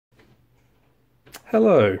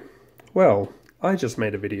Hello. Well, I just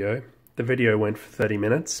made a video. The video went for 30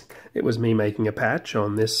 minutes. It was me making a patch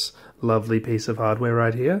on this lovely piece of hardware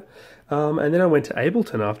right here. And then I went to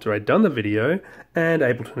Ableton after I'd done the video, and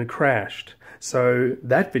Ableton had crashed. So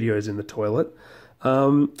that video is in the toilet.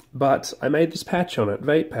 But I made this patch on it,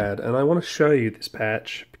 VapePad, and I want to show you this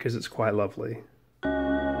patch because it's quite lovely.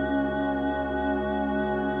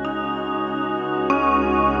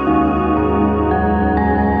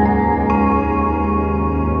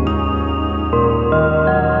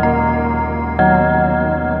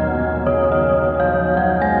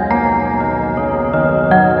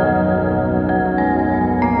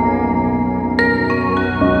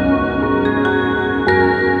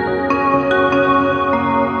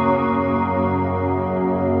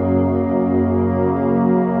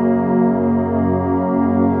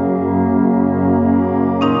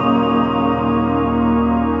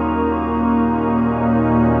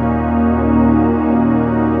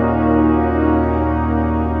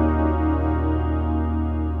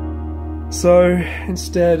 So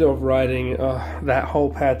instead of writing that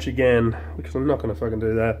whole patch again, because I'm not going to fucking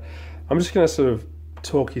do that, I'm just going to sort of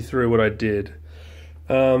talk you through what I did.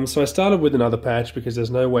 So I started with another patch because there's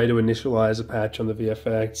no way to initialize a patch on the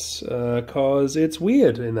VFX because it's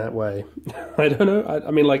weird in that way. I don't know. I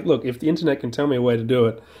mean, like, look, if the internet can tell me a way to do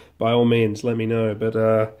it, by all means, let me know. But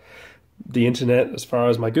the internet, as far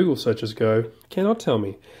as my Google searches go, cannot tell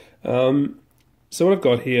me. So what I've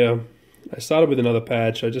got here, I started with another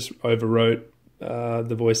patch. I just overwrote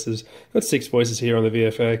the voices. I've got 6 voices here on the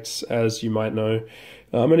VFX, as you might know.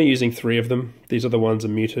 I'm only using 3 of them. These other ones are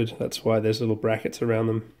muted. That's why there's little brackets around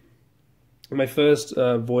them. And my first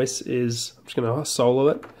voice is, I'm just going to solo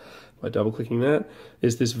it by double-clicking that,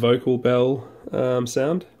 is this vocal bell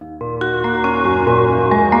sound,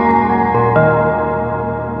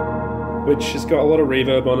 which has got a lot of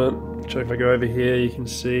reverb on it. So if I go over here, you can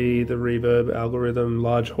see the reverb algorithm,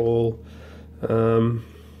 large hall.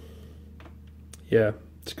 Yeah,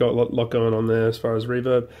 it's got a lot going on there as far as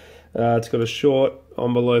reverb. It's got a short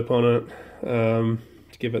envelope on it to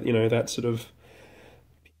give it, you know, that sort of.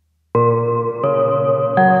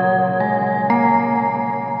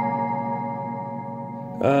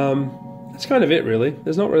 That's kind of it, really.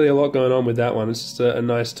 There's not really a lot going on with that one. It's just a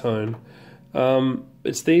nice tone.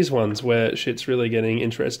 It's these ones where shit's really getting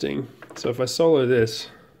interesting. So if I solo this,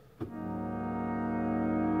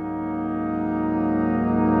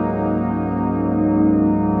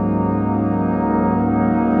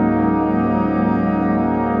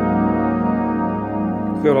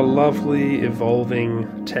 we've got a lovely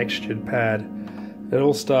evolving textured pad. It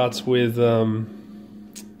all starts with a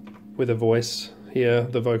voice here,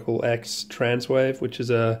 the vocal X transwave, which is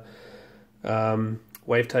a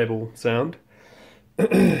wavetable sound.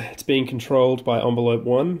 It's being controlled by envelope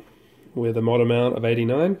 1 with a mod amount of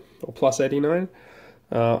 89 or plus 89.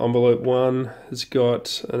 Envelope 1 has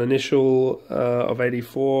got an initial of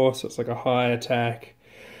 84, so it's like a high attack,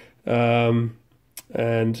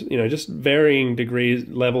 and you know, just varying degrees,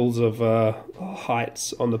 levels of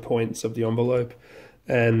heights on the points of the envelope,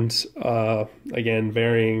 and again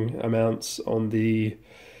varying amounts on the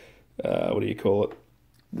what do you call it?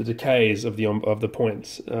 The decays of the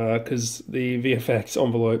points, because the VFX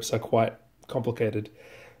envelopes are quite complicated.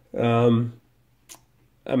 And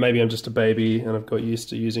maybe I'm just a baby and I've got used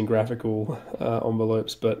to using graphical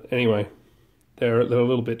envelopes, but anyway, they're a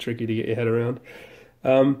little bit tricky to get your head around.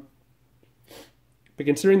 But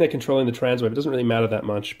considering they're controlling the transwave, it doesn't really matter that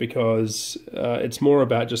much because it's more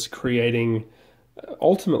about just creating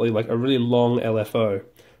ultimately like a really long LFO,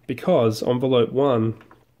 because envelope 1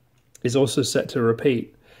 is also set to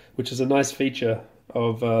repeat, which is a nice feature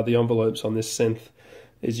of the envelopes on this synth,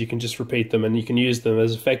 is you can just repeat them and you can use them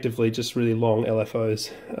as effectively just really long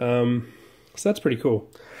LFOs. So that's pretty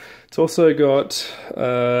cool. It's also got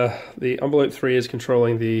the envelope 3 is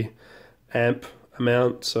controlling the amp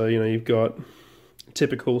amount, so you know, you've got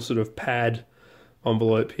typical sort of pad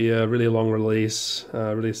envelope here, really long release,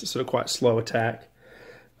 really sort of quite slow attack.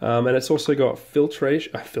 And it's also got a filter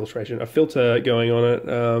going on it,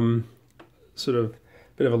 sort of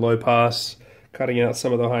bit of a low pass, cutting out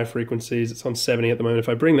some of the high frequencies. It's on 70 at the moment. If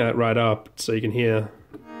I bring that right up so you can hear,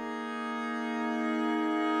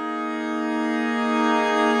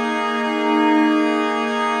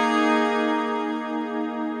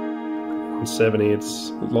 on 70 it's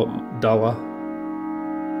a lot duller,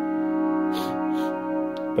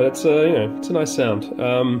 but it's you know, it's a nice sound.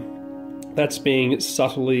 That's being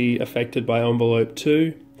subtly affected by envelope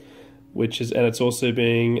 2, and it's also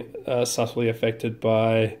being subtly affected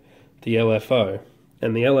by the LFO.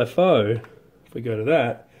 And the LFO, if we go to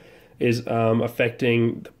that, is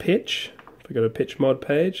affecting the pitch. If I go to pitch mod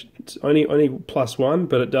page, it's only +1,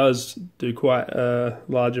 but it does do quite a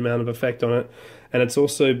large amount of effect on it, and it's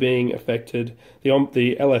also being affected. The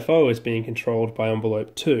LFO is being controlled by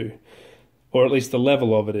envelope 2, or at least the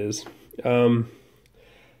level of it is.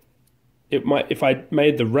 It might, if I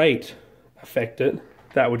made the rate affect it,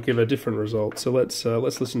 that would give a different result. So let's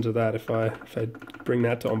listen to that. If I bring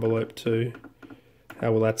that to envelope 2,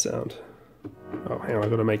 how will that sound? Oh, hang on, I've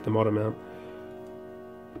got to make the mod amount.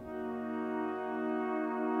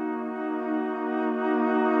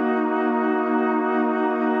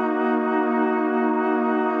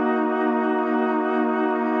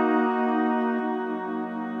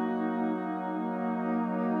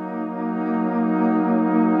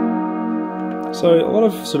 So a lot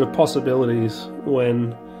of sort of possibilities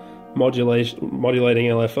when modulating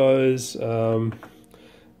LFOs,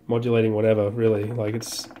 modulating whatever, really. Like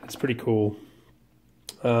it's pretty cool.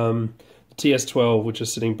 The TS12, which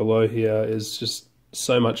is sitting below here, is just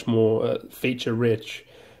so much more feature rich,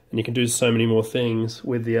 and you can do so many more things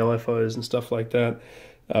with the LFOs and stuff like that,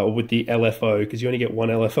 or with the LFO, because you only get one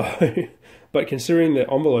LFO. But considering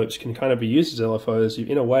that envelopes can kind of be used as LFOs,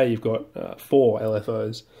 in a way you've got 4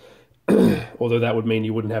 LFOs. Although that would mean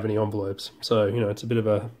you wouldn't have any envelopes. So, it's a bit of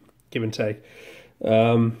a give and take.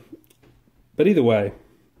 But either way,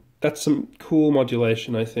 that's some cool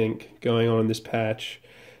modulation, I think, going on in this patch.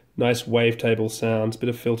 Nice wavetable sounds, bit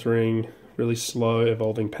of filtering, really slow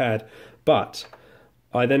evolving pad. But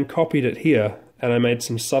I then copied it here, and I made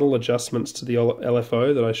some subtle adjustments to the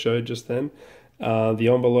LFO that I showed just then. The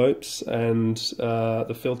envelopes and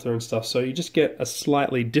the filter and stuff, so you just get a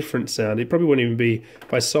slightly different sound. It probably won't even be,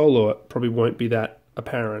 if I solo it, probably won't be that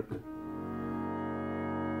apparent.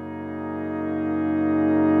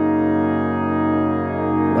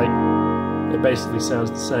 Like, it basically sounds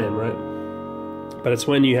the same, right? But it's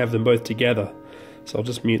when you have them both together. So I'll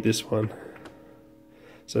just mute this one.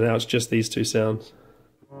 So now it's just these two sounds.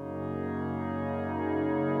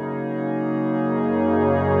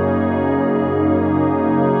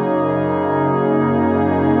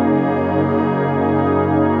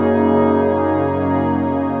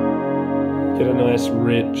 Get a nice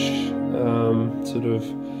rich sort of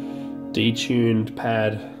detuned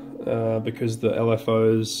pad because the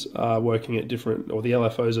LFOs are working at different, or the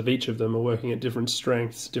LFOs of each of them are working at different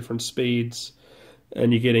strengths, different speeds,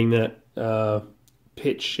 and you're getting that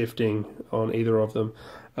pitch shifting on either of them,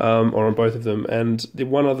 or on both of them. And the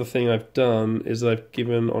one other thing I've done is I've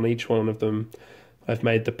given on each one of them, I've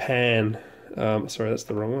made the pan, sorry, that's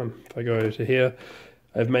the wrong one. If I go to here,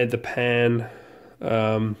 I've made the pan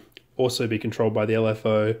also be controlled by the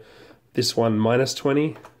LFO. This one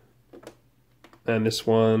 -20 and this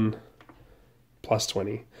one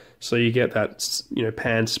 +20. So you get that,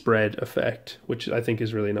 pan spread effect, which I think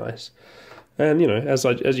is really nice. And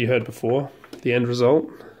as you heard before, the end result.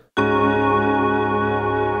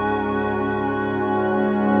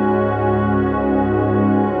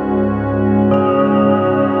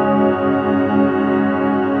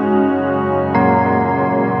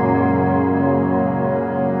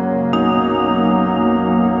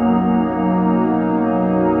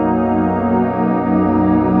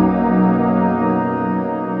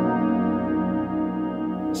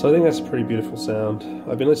 So I think that's a pretty beautiful sound.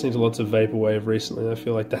 I've been listening to lots of vaporwave recently, and I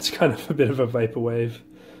feel like that's kind of a bit of a vaporwave,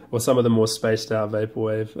 or some of the more spaced out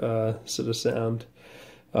vaporwave sort of sound.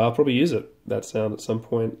 I'll probably use that sound at some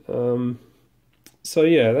point. So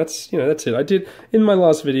yeah, that's it. I did, in my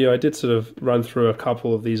last video, I did sort of run through a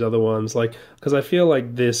couple of these other ones, like, because I feel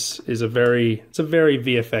like this is it's a very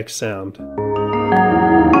VFX sound,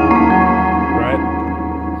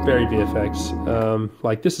 right? Very VFX.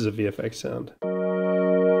 Like, this is a VFX sound.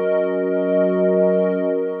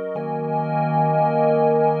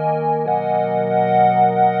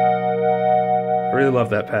 I really love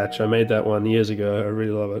that patch. I made that one years ago. I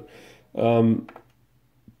really love it.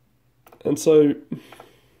 And so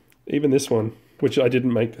even this one, which I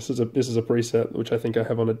didn't make, this is a preset, which I think I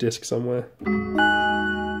have on a disc somewhere.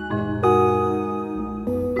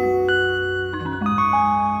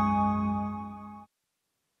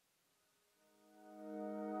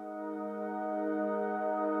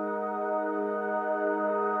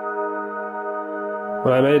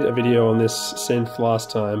 When I made a video on this synth last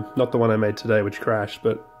time, not the one I made today, which crashed,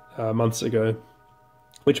 but months ago,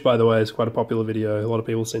 which, by the way, is quite a popular video. A lot of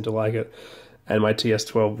people seem to like it, and my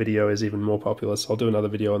TS12 video is even more popular, so I'll do another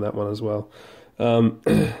video on that one as well.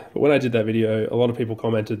 But when I did that video, a lot of people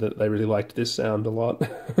commented that they really liked this sound a lot,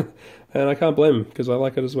 and I can't blame them, because I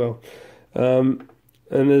like it as well. And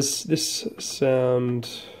there's this sound.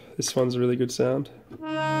 This one's a really good sound.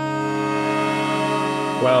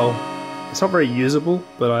 Well, It's not very usable,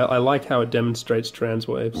 but I like how it demonstrates trans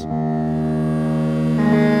waves.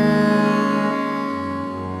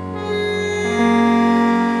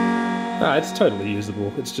 It's totally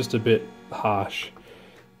usable. It's just a bit harsh.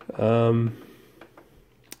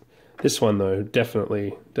 This one, though,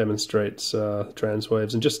 definitely demonstrates trans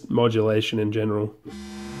waves and just modulation in general.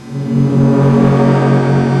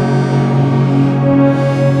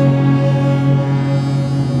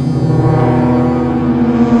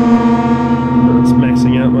 It's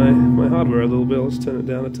maxing out my hardware a little bit. Let's turn it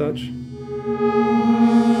down a touch.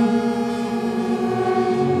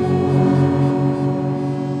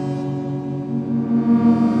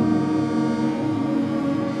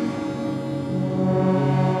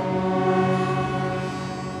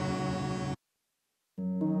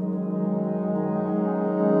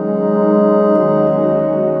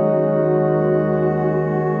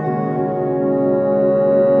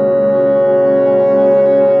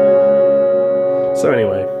 So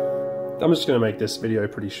anyway, I'm just going to make this video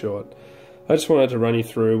pretty short. I just wanted to run you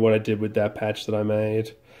through what I did with that patch that I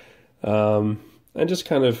made, and just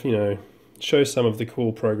kind of, you know, show some of the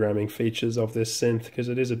cool programming features of this synth, because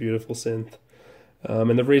it is a beautiful synth.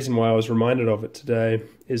 And the reason why I was reminded of it today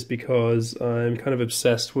is because I'm kind of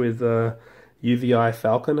obsessed with UVI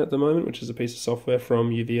Falcon at the moment, which is a piece of software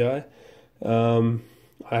from UVI. I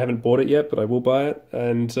haven't bought it yet, but I will buy it.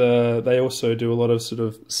 And they also do a lot of sort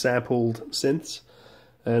of sampled synths.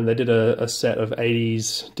 And they did a set of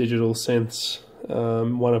 80s digital synths,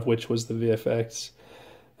 one of which was the VFX.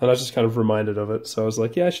 And I was just kind of reminded of it. So I was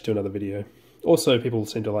like, yeah, I should do another video. Also, people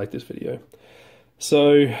seem to like this video.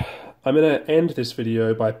 So I'm going to end this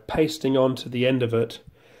video by pasting onto the end of it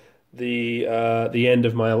the end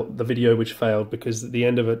of the video which failed, because the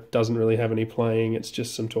end of it doesn't really have any playing. It's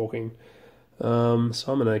just some talking. So I'm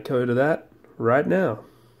going to go to that right now.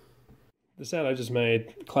 The sound I just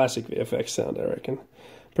made, classic VFX sound, I reckon.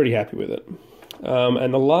 Pretty happy with it.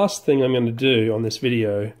 And the last thing I'm going to do on this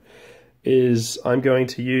video is I'm going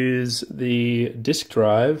to use the disk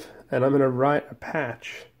drive and I'm going to write a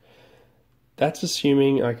patch. That's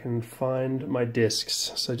assuming I can find my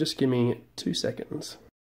disks. So just give me 2 seconds.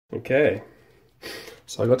 Okay.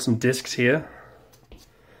 So I got some disks here.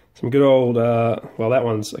 Some good old, well, that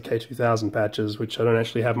one's a K2000 patches, which I don't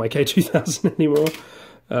actually have my K2000 anymore.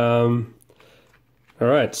 All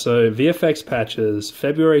right, so VFX patches,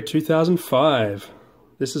 February 2005.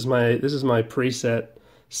 This is my preset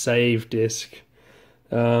save disk.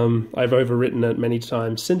 I've overwritten it many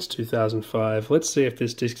times since 2005. Let's see if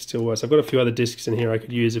this disk still works. I've got a few other disks in here I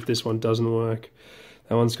could use if this one doesn't work.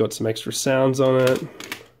 That one's got some extra sounds on it.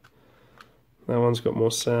 That one's got more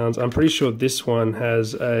sounds. I'm pretty sure this one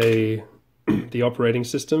has the operating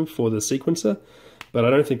system for the sequencer, but I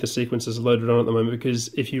don't think the sequencer is loaded on at the moment,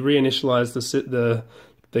 because if you reinitialize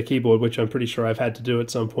the keyboard, which I'm pretty sure I've had to do at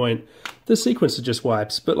some point, the sequencer just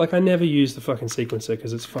wipes. But like, I never use the fucking sequencer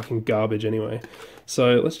because it's fucking garbage anyway.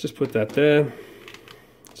 So let's just put that there.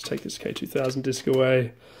 Let's take this K2000 disk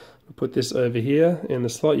away. I'll put this over here in the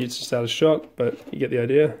slot. It's just out of shot, but you get the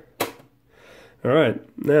idea. All right,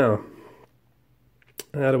 now,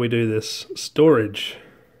 how do we do this? Storage.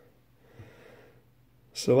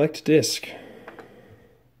 Select disk.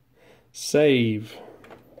 Save.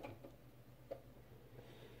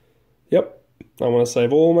 Yep, I want to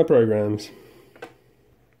save all my programs.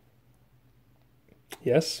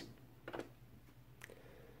 Yes.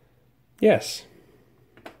 Yes.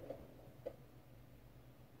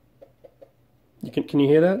 Can you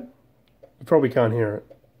hear that? You probably can't hear it.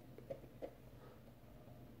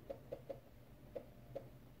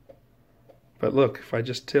 But look, if I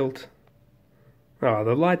just tilt... Oh,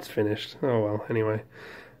 the light's finished. Oh well, anyway.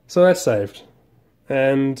 So that's saved.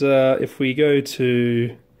 And if we go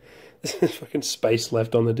to... There's fucking space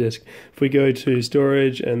left on the disk. If we go to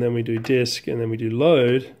storage, and then we do disk, and then we do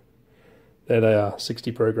load, there they are,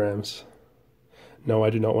 60 programs. No, I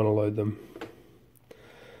do not want to load them.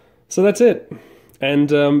 So that's it.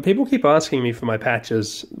 And people keep asking me for my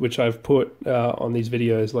patches, which I've put on these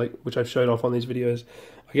videos, which I've showed off on these videos.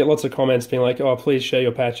 I get lots of comments being like, oh, please share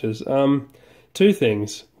your patches. 2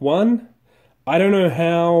 things. One, I don't know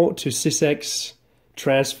how to sysx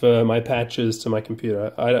transfer my patches to my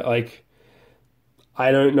computer.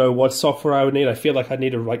 I don't know what software I would need. I feel like I'd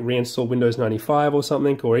need to reinstall Windows 95 or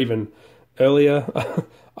something, or even earlier.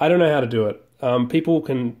 I don't know how to do it. People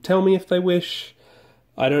can tell me if they wish.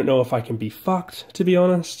 I don't know if I can be fucked, to be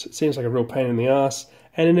honest. It seems like a real pain in the ass.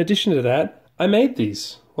 And in addition to that, I made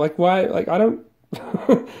these. Why? I don't...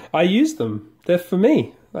 I use them. They're for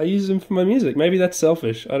me. I use them for my music. Maybe that's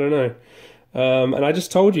selfish. I don't know. And I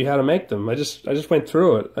just told you how to make them. I just went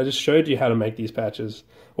through it. I just showed you how to make these patches.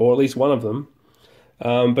 or at least one of them.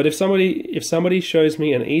 But if somebody shows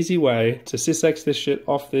me an easy way to sysex this shit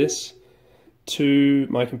off this to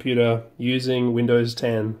my computer using Windows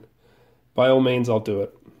 10, by all means, I'll do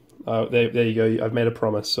it. There you go. I've made a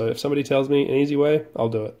promise. So if somebody tells me an easy way, I'll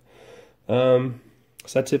do it. So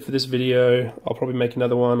that's it for this video. I'll probably make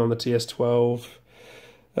another one on the TS12.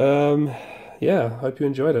 Yeah, hope you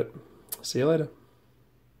enjoyed it. See you later.